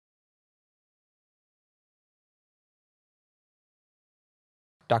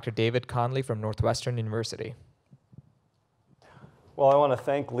Dr. David Conley from Northwestern University. Well, I want to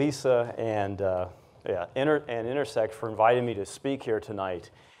thank Lisa and Intersect for inviting me to speak here tonight.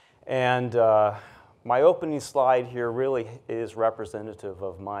 And my opening slide here really is representative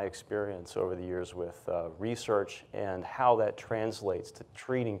of my experience over the years with research and how that translates to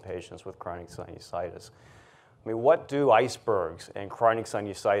treating patients with chronic sinusitis. I mean, what do icebergs and chronic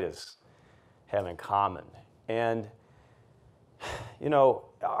sinusitis have in common? And, you know,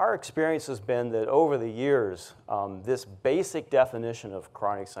 our experience has been that over the years, this basic definition of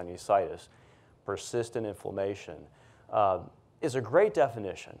chronic sinusitis, persistent inflammation, is a great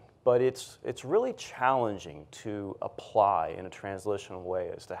definition, but it's really challenging to apply in a translational way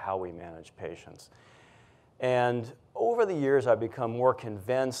as to how we manage patients. And over the years, I've become more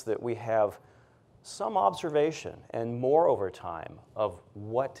convinced that we have some observation and more over time of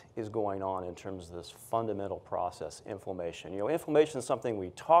what is going on in terms of this fundamental process, inflammation. You know, inflammation is something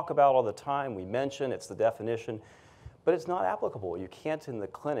we talk about all the time, we mention, it's the definition, but it's not applicable. You can't in the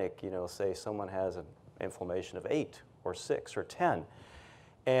clinic, you know, say someone has an inflammation of 8 or 6 or 10.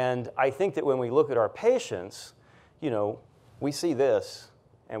 And I think that when we look at our patients, you know, we see this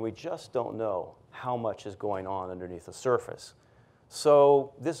and we just don't know how much is going on underneath the surface.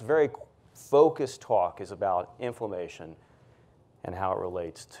 So this very focused talk is about inflammation and how it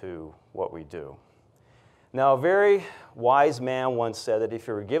relates to what we do. Now, a very wise man once said that if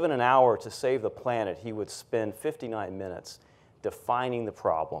he were given an hour to save the planet, he would spend 59 minutes defining the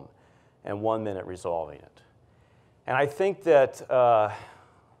problem and 1 minute resolving it. And I think that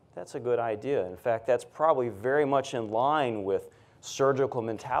that's a good idea. In fact, that's probably very much in line with surgical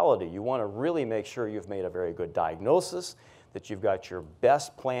mentality. You want to really make sure you've made a very good diagnosis, that you've got your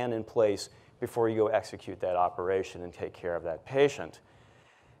best plan in place before you go execute that operation and take care of that patient.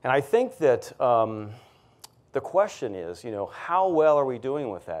 And I think that the question is, you know, how well are we doing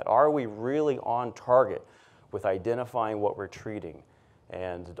with that? Are we really on target with identifying what we're treating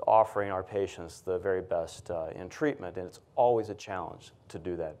and offering our patients the very best in treatment? And it's always a challenge to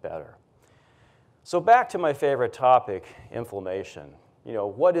do that better. So back to my favorite topic, inflammation. You know,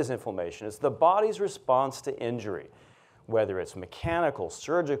 what is inflammation? It's the body's response to injury, whether it's mechanical,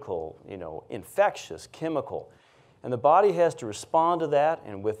 surgical, you know, infectious, chemical. And the body has to respond to that,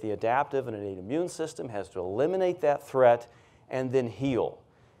 and with the adaptive and innate immune system, has to eliminate that threat and then heal.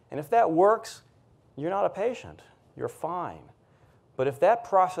 And if that works, you're not a patient. You're fine. But if that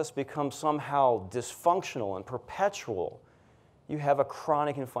process becomes somehow dysfunctional and perpetual, you have a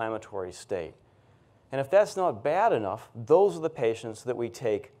chronic inflammatory state. And if that's not bad enough, those are the patients that we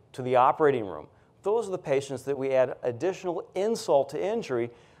take to the operating room. Those are the patients that we add additional insult to injury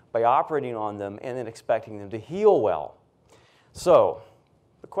by operating on them and then expecting them to heal well. So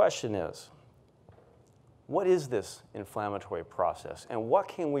the question is, what is this inflammatory process and what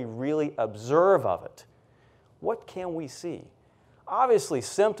can we really observe of it? What can we see? Obviously,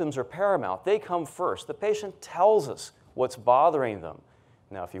 symptoms are paramount. They come first. The patient tells us what's bothering them.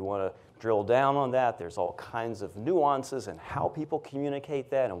 Now, if you want to drill down on that, there's all kinds of nuances and how people communicate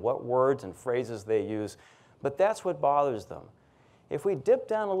that and what words and phrases they use, but that's what bothers them. If we dip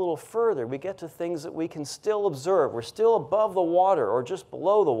down a little further, we get to things that we can still observe. We're still above the water or just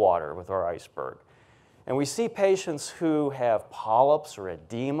below the water with our iceberg. And we see patients who have polyps or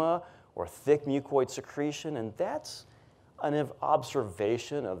edema or thick mucoid secretion, and that's an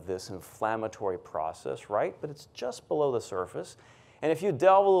observation of this inflammatory process, right? But it's just below the surface. And if you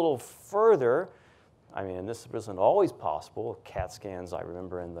delve a little further, I mean, and this wasn't always possible. CAT scans, I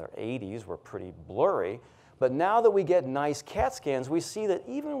remember in the 80s, were pretty blurry. But now that we get nice CAT scans, we see that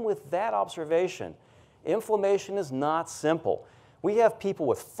even with that observation, inflammation is not simple. We have people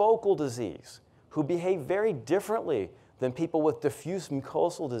with focal disease who behave very differently than people with diffuse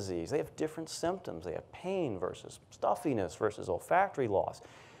mucosal disease. They have different symptoms. They have pain versus stuffiness versus olfactory loss.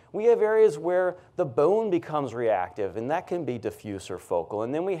 We have areas where the bone becomes reactive, and that can be diffuse or focal.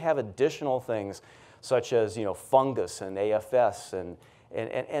 And then we have additional things such as, you know, fungus and AFS,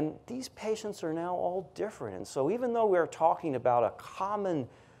 and these patients are now all different. And so even though we're talking about a common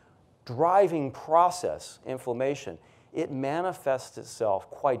driving process, inflammation, it manifests itself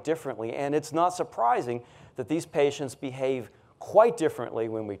quite differently. And it's not surprising that these patients behave quite differently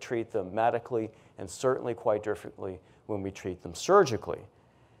when we treat them medically, and certainly quite differently when we treat them surgically.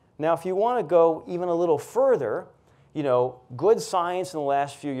 Now, if you want to go even a little further, you know, good science in the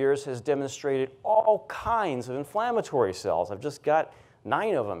last few years has demonstrated all kinds of inflammatory cells. I've just got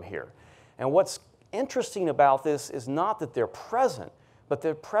 9 of them here. And what's interesting about this is not that they're present, but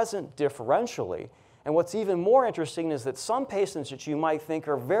they're present differentially. And what's even more interesting is that some patients that you might think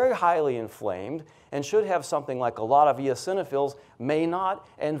are very highly inflamed and should have something like a lot of eosinophils may not,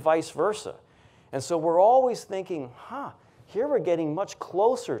 and vice versa. And so we're always thinking, here we're getting much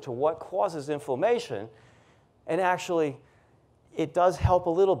closer to what causes inflammation, and actually it does help a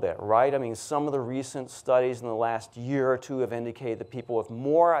little bit, right? I mean, some of the recent studies in the last year or two have indicated that people with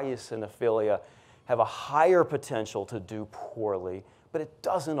more eosinophilia have a higher potential to do poorly, but it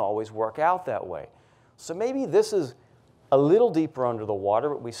doesn't always work out that way. So maybe this is a little deeper under the water,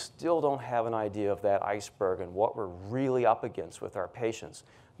 but we still don't have an idea of that iceberg and what we're really up against with our patients.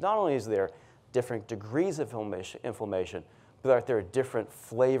 Not only is there different degrees of inflammation, but there are different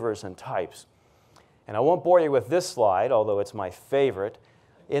flavors and types. And I won't bore you with this slide, although it's my favorite.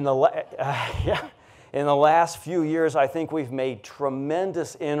 In the last few years, I think we've made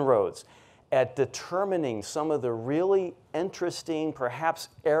tremendous inroads at determining some of the really interesting, perhaps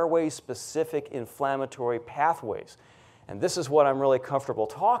airway-specific inflammatory pathways. And this is what I'm really comfortable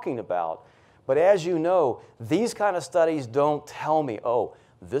talking about. But as you know, these kind of studies don't tell me, oh,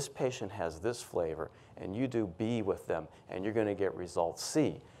 this patient has this flavor, and you do B with them, and you're going to get result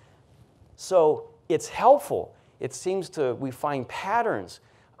C. So it's helpful. It seems we find patterns.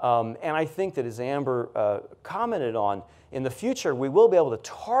 And I think that, as Amber commented on, in the future, we will be able to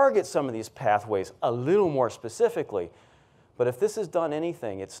target some of these pathways a little more specifically. But if this has done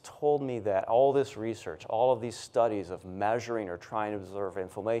anything, it's told me that all this research, all of these studies of measuring or trying to observe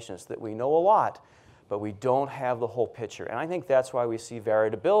inflammation, is that we know a lot, but we don't have the whole picture. And I think that's why we see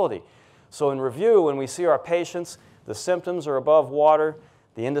variability. So in review, when we see our patients, the symptoms are above water,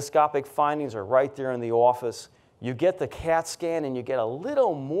 the endoscopic findings are right there in the office. You get the CAT scan and you get a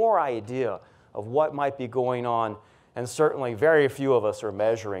little more idea of what might be going on. And certainly very few of us are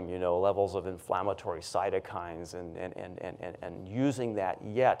measuring, levels of inflammatory cytokines and using that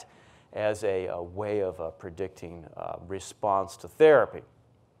yet as a way of predicting response to therapy.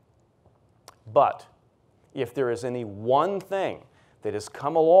 But if there is any one thing that has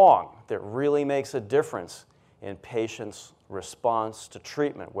come along that really makes a difference in patients' response to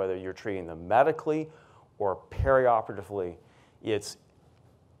treatment, whether you're treating them medically or perioperatively, it's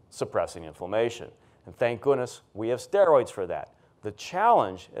suppressing inflammation. And thank goodness we have steroids for that. The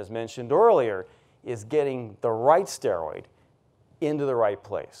challenge, as mentioned earlier, is getting the right steroid into the right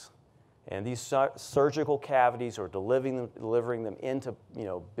place. And these surgical cavities or delivering them into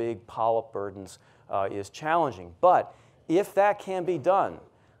big polyp burdens is challenging. But if that can be done,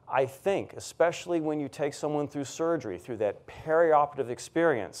 I think, especially when you take someone through surgery, through that perioperative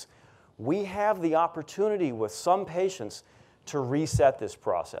experience, we have the opportunity with some patients to reset this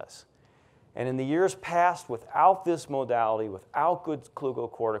process. And in the years past, without this modality, without good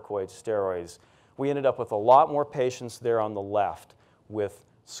glucocorticoid steroids, we ended up with a lot more patients there on the left with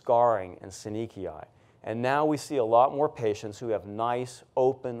scarring and synechiae. And now we see a lot more patients who have nice,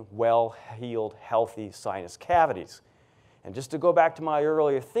 open, well-healed, healthy sinus cavities. And just to go back to my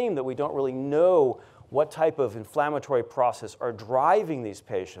earlier theme that we don't really know what type of inflammatory process are driving these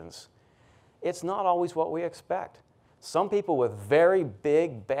patients, it's not always what we expect. Some people with very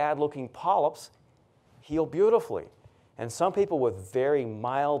big, bad-looking polyps heal beautifully. And some people with very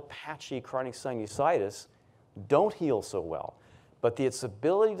mild, patchy chronic sinusitis don't heal so well. But its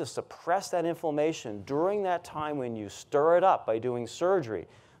ability to suppress that inflammation during that time when you stir it up by doing surgery,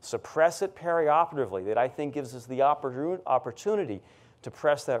 suppress it perioperatively, that I think gives us the opportunity to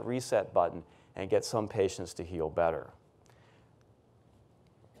press that reset button and get some patients to heal better.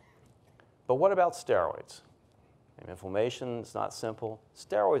 But what about steroids? Inflammation is not simple.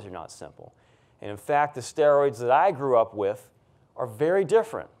 Steroids are not simple. And in fact, the steroids that I grew up with are very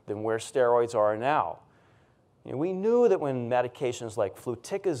different than where steroids are now. We knew that when medications like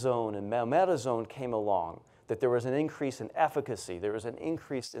fluticasone and mometasone came along, that there was an increase in efficacy, there was an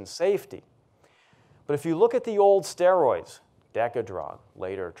increase in safety. But if you look at the old steroids, Decadron,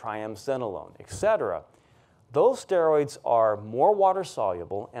 later triamcinolone, etc., those steroids are more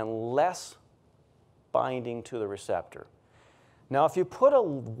water-soluble and less binding to the receptor. Now, if you put a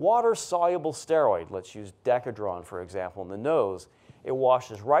water-soluble steroid, let's use Decadron, for example, in the nose, it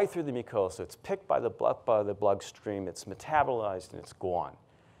washes right through the mucosa. It's picked by the bloodstream, it's metabolized, and it's gone.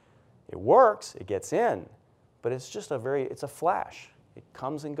 It works, it gets in, but it's just it's a flash. It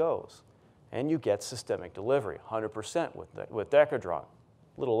comes and goes. And you get systemic delivery, 100% with Decadron,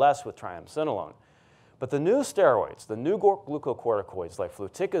 a little less with triamcinolone. But the new steroids, the new glucocorticoids like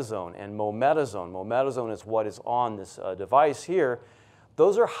fluticasone and mometasone is what is on this device here,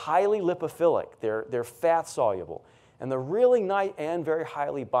 those are highly lipophilic. They're fat-soluble. And they're really nice and very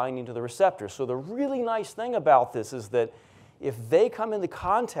highly binding to the receptor. So the really nice thing about this is that if they come into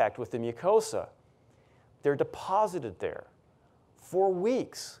contact with the mucosa, they're deposited there for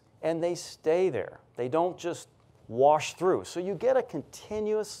weeks, and they stay there. They don't just wash through. So you get a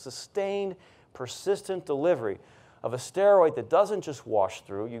continuous, sustained, persistent delivery of a steroid that doesn't just wash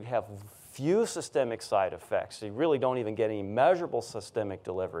through. You have few systemic side effects. So you really don't even get any measurable systemic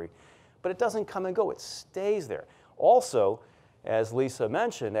delivery. But it doesn't come and go. It stays there. Also, as Lisa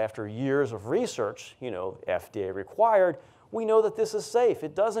mentioned, after years of research, FDA required, we know that this is safe.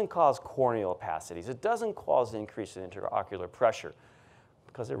 It doesn't cause corneal opacities. It doesn't cause an increase in intraocular pressure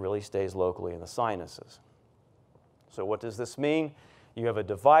because it really stays locally in the sinuses. So what does this mean? You have a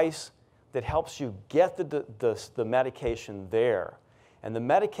device that helps you get the medication there. And the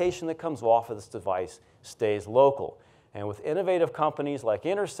medication that comes off of this device stays local. And with innovative companies like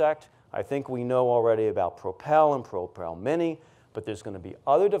Intersect, I think we know already about Propel and Propel Mini, but there's going to be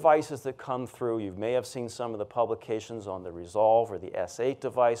other devices that come through. You may have seen some of the publications on the Resolve or the S8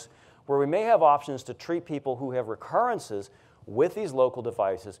 device, where we may have options to treat people who have recurrences with these local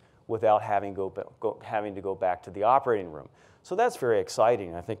devices without having to go back to the operating room. So that's very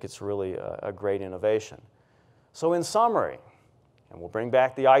exciting. I think it's really a great innovation. So in summary, and we'll bring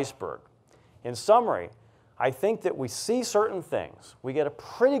back the iceberg. In summary, I think that we see certain things. We get a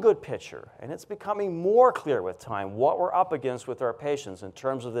pretty good picture, and it's becoming more clear with time what we're up against with our patients in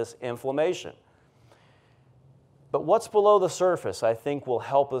terms of this inflammation. But what's below the surface, I think, will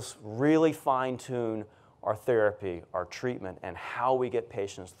help us really fine-tune our therapy, our treatment, and how we get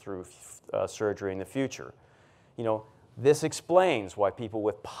patients through surgery in the future. This explains why people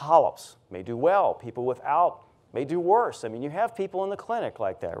with polyps may do well, people without may do worse. I mean, you have people in the clinic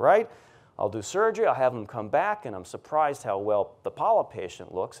like that, right? I'll do surgery, I'll have them come back, and I'm surprised how well the polyp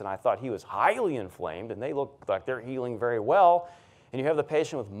patient looks, and I thought he was highly inflamed, and they look like they're healing very well. And you have the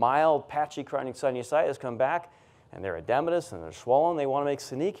patient with mild, patchy chronic sinusitis come back, and they're edematous, and they're swollen, they want to make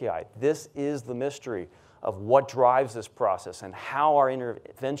synechiae. This is the mystery of what drives this process and how our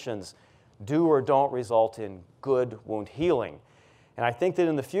interventions do or don't result in good wound healing. And I think that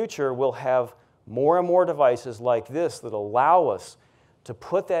in the future, we'll have more and more devices like this that allow us to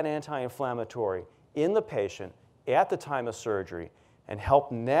put that anti-inflammatory in the patient at the time of surgery and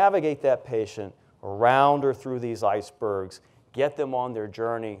help navigate that patient around or through these icebergs, get them on their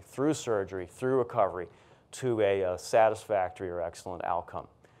journey through surgery, through recovery, to a satisfactory or excellent outcome.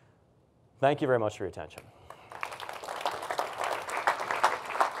 Thank you very much for your attention.